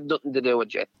 So I had nothing to do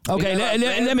with you. Okay,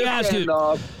 let me ask you.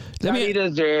 That he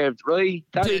deserved, right?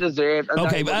 That he deserved.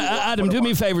 Okay, Adam, do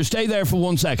me a favour. Stay there for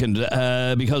 1 second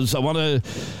because I want to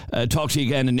talk to you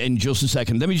again in just a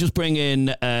second. Let me just bring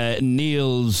in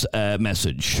Neil's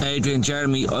message. Adrian,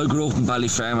 Jeremy, I grew up in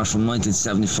Ballyfermot from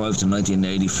 1975 to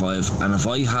 1985, and if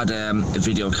I had a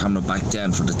video camera back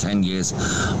then for the 10 years,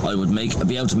 I would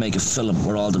be able to make a film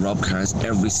where all the rob cars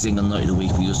every single night of the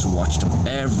week. We used to watch them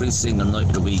every single night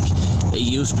of the week. It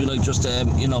used to be like just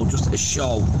a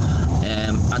show,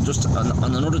 and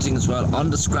another thing as well, on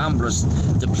the scramblers,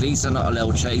 the police are not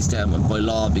allowed to chase them by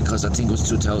law because I think it was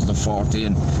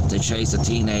 2014 they chased a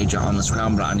teenager on the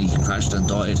scrambler and he crashed and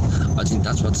died. I think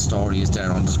that's what the story is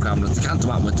there on the scrambler. They can't do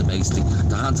that with the basically.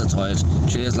 The hands are tied.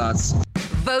 Cheers, lads.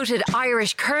 Voted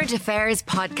Irish Current Affairs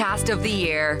Podcast of the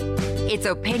Year. It's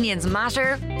Opinions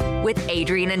Matter with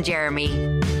Adrian and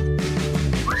Jeremy.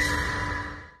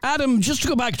 Adam, just to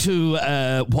go back to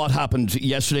what happened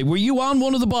yesterday, were you on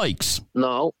one of the bikes?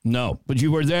 No. No, but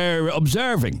you were there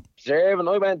observing? observing.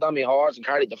 I went on my horse and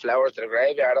carried the flowers to the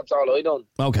graveyard. That's all I done.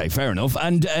 Okay, fair enough.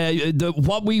 And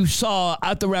what we saw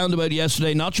at the roundabout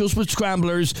yesterday, not just with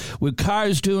scramblers, with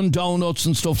cars doing donuts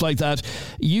and stuff like that,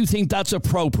 you think that's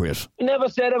appropriate? I never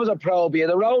said it was appropriate.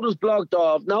 The road was blocked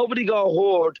off. Nobody got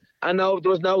hurt, and there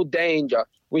was no danger.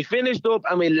 We finished up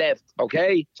and we left,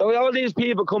 okay? So all these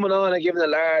people coming on and giving the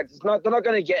large, they're not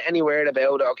going to get anywhere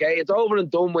about it, okay? It's over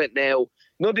and done with now.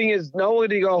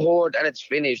 Nobody got hurt and it's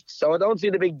finished. So I don't see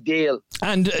the big deal.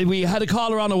 And we had a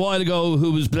caller on a while ago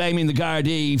who was blaming the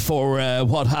Gardaí for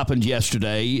what happened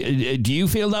yesterday. Do you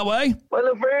feel that way?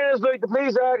 Well, in fairness, the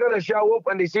police are going to show up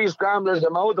when they see scramblers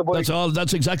and motorbikes.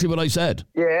 That's exactly what I said.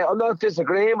 Yeah, I'm not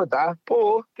disagreeing with that.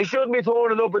 But they shouldn't be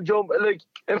turning up and jumping.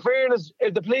 In fairness,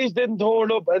 if the police didn't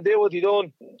turn up and do what they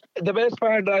done, the best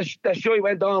part that show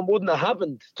went on wouldn't have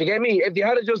happened. Do you get me? If they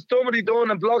had just somebody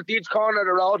done and blocked each corner of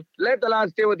the road, let the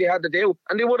lads do what they had to do,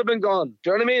 and they would have been gone.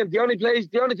 Do you know what I mean? The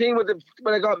only thing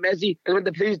when it got messy is when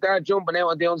the police started jumping out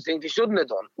and doing things they shouldn't have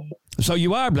done. So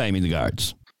you are blaming the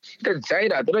guards? Didn't say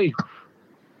that, did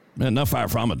I? Not far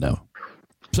from it now.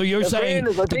 So you're saying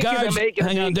the guards?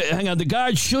 Hang on. The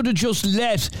guards should have just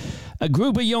let a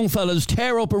group of young fellas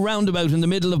tear up a roundabout in the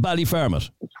middle of Ballyfermot.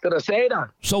 Did I say that?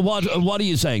 So what are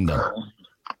you saying then?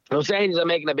 I'm saying they're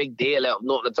making a big deal out of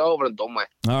nothing. It's over and done with.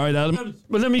 All right, Adam.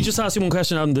 Well, let me just ask you one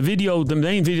question, Adam. The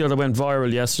main video that went viral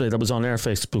yesterday that was on our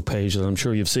Facebook page that I'm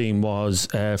sure you've seen was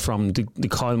from the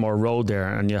Kylemore Road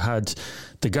there, and you had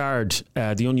the guard,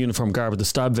 the ununiformed guard with the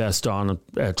stab vest on,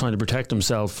 trying to protect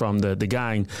himself from the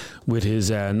gang with his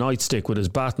nightstick, with his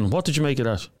baton. What did you make of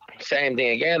that? Same thing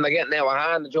again. They're getting out of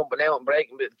hand and jumping out and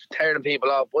breaking, tearing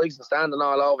people off bikes and standing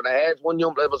all over their heads. One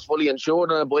young lad was fully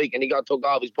insured on a bike and he got took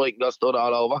off his bike and got stood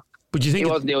all over. But you think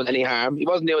he wasn't doing any harm? He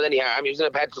was in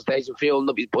a petrol station fueling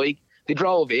up his bike. They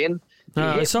drove in.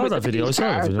 I saw that video.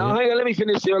 No, hang on, let me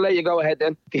finish here. I'll let you go ahead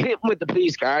then. They hit him with the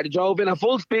police car. They drove in at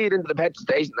full speed into the petrol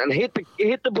station and hit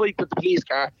the bike with the police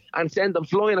car and sent them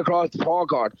flying across the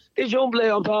forecourt. This young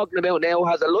lad I'm talking about now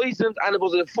has a licence and it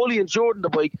was fully insured in the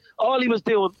bike. All he was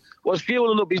doing was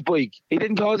fueling up his bike. He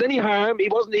didn't cause any harm. He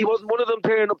wasn't one of them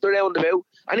tearing up the roundabout,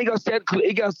 and he got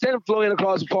sent flying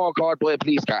across the forecourt by a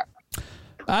police car.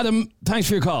 Adam, thanks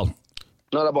for your call.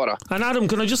 Not a bother. And Adam,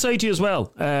 can I just say to you as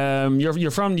well, you're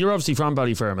obviously from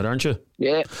Ballyfermot, aren't you?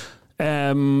 Yeah.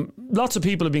 Lots of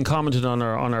people have been commenting on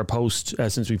our post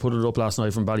since we put it up last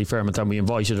night from Ballyfermot and we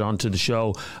invited it onto the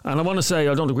show. And I want to say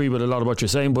I don't agree with a lot of what you're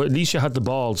saying, but at least you had the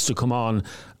balls to come on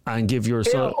and give your.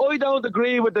 I don't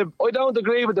agree with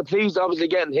the police obviously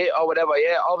getting hit or whatever.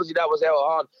 Yeah, obviously that was out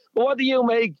on. But what do you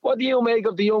make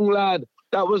of the young lad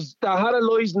that had a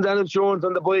licence and insurance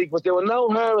on the bike, was doing no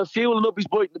harm and fueling up his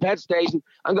bike in the pet station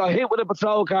and got hit with a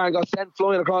patrol car and got sent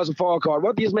flying across the forecourt?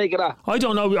 What do you make of that? I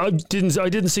don't know. I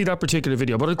didn't see that particular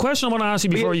video. But a question I want to ask you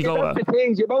before you go. The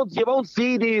things you won't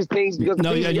see these things because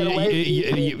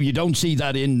you don't see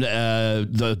that in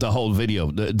the whole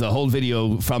video. The whole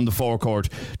video from the forecourt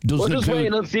doesn't. We're just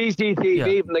waiting on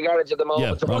CCTV from the garage at the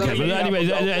moment. Yeah. Okay, but anyway,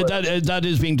 that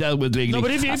is being dealt with legally. No,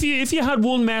 but if you had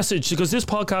one message, because this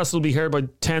podcast will be heard by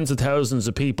tens of thousands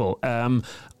of people, and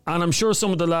I'm sure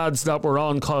some of the lads that were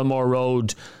on Kylemore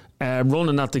Road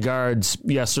running at the guards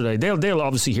yesterday, they'll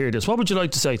obviously hear this. What would you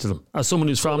like to say to them as someone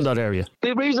who's from that area?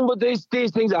 The reason why these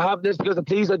things are happening is because the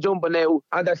police are jumping out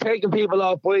and they're taking people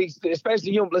off bikes,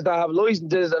 especially young people that have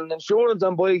licences and insurance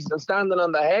on bikes and standing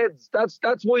on their heads. That's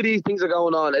why these things are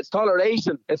going on. It's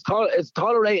toleration. It's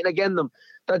tolerating against them.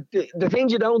 That the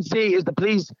things you don't see is the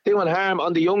police doing harm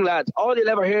on the young lads. All you'll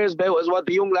ever hear about is what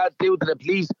the young lads do to the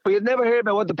police, but you'll never hear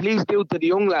about what the police do to the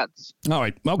young lads. All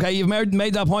right, okay, you've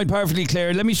made that point perfectly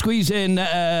clear. Let me squeeze in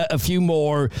a few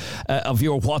more of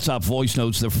your WhatsApp voice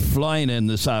notes. They're flying in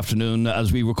this afternoon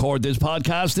as we record this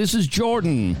podcast. This is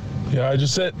Jordan. Yeah, I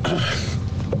just said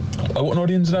I wouldn't know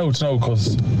the ins and outs now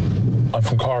because I'm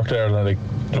from Cork there, like,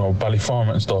 you know,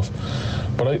 Ballyfermot and stuff.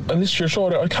 But I listened to your show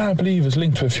there, I can't believe it's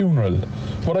linked to a funeral.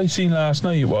 What I seen last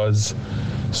night was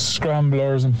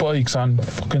scramblers and bikes and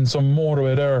fucking some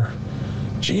motorway there.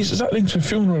 Jesus, that linked to a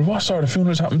funeral? What sort of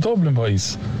funerals happen in Dublin,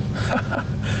 boys?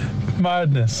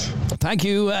 Madness. Thank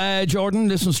you, Jordan.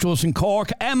 Listens to us in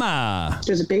Cork. Emma.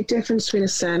 There's a big difference between a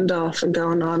send-off and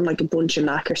going on like a bunch of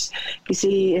knackers. You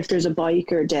see, if there's a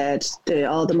biker dead,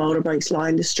 all the motorbikes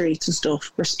line the streets and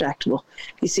stuff, respectable.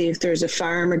 You see, if there's a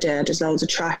farmer dead, there's loads of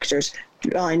tractors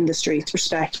line the streets,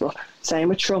 respectable. Same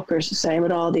with truckers, same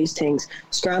with all these things.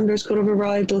 Scramblers could have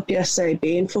arrived up yesterday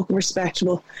being fucking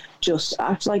respectable. Just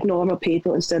act like normal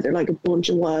people instead they're like a bunch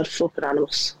of wild fucking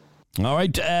animals. All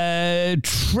right,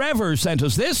 Trevor sent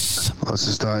us this. What's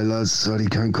the style, lads? Sorry,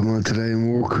 can't come on today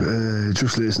and work.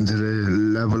 Just listen to the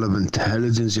level of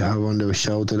intelligence you have on the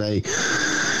show today.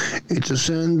 It's a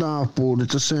send-off, bud.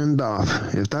 It's a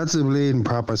send-off. If that's a bleeding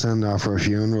proper send-off for a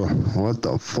funeral, what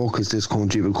the fuck has this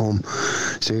country become?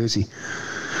 Seriously.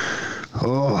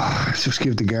 Oh, just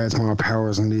give the guards more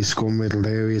powers in these scum-riddled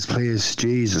areas, please.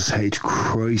 Jesus H.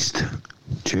 Christ.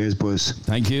 Cheers, boys.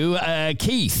 Thank you.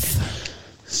 Keith.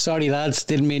 Sorry, lads,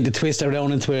 didn't mean to twist it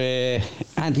around into a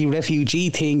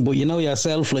anti-refugee thing, but you know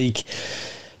yourself, like,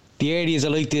 the areas are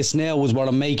like this now is what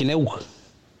I'm making out.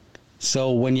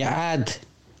 So when you add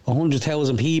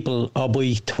 100,000 people, or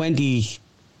by 20,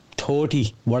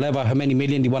 30, whatever, how many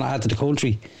million do you want to add to the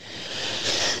country,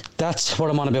 that's what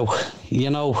I'm on about.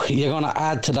 You know, you're going to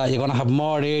add to that, you're going to have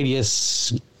more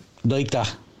areas like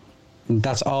that.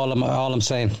 That's all I'm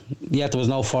saying. Yeah, there was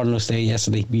no foreigners there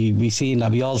yesterday. We seen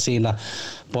that, we all seen that.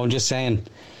 But I'm just saying,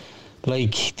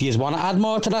 like, do you want to add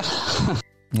more to that?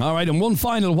 All right, and one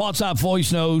final WhatsApp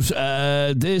voice note.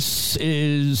 This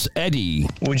is Eddie.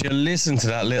 Would you listen to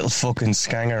that little fucking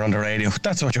scanger on the radio?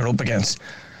 That's what you're up against.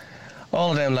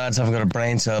 All of them lads haven't got a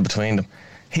brain cell between them.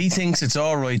 He thinks it's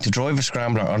all right to drive a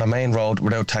scrambler on a main road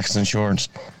without tax and insurance.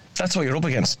 That's what you're up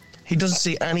against. He doesn't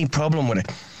see any problem with it.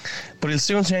 But he'll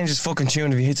soon change his fucking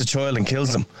tune if he hits a child and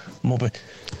kills them. Muppet.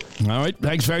 All right,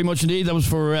 thanks very much indeed. That was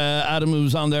for Adam, who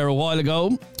was on there a while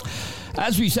ago.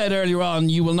 As we said earlier on,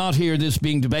 you will not hear this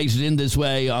being debated in this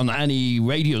way on any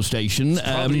radio station. It's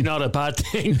probably not a bad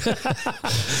thing.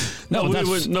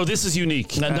 No, this is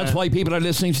unique. And that's why people are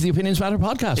listening to the Opinions Matter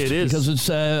podcast. It is. Because it's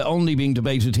only being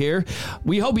debated here.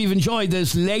 We hope you've enjoyed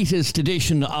this latest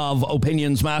edition of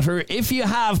Opinions Matter. If you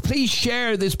have, please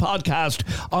share this podcast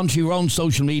onto your own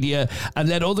social media and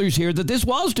let others hear that this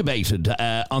was debated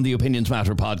on the Opinions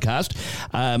Matter podcast.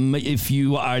 If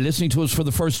you are listening to us for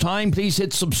the first time, please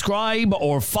hit subscribe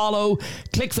or follow,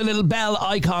 click the little bell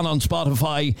icon on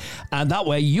Spotify, and that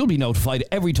way you'll be notified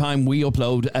every time we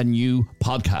upload a new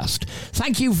podcast.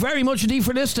 Thank you very much indeed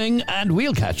for listening, and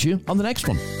we'll catch you on the next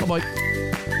one. Bye-bye.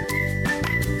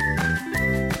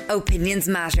 Opinions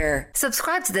Matter.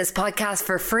 Subscribe to this podcast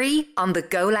for free on the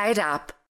Go Loud app.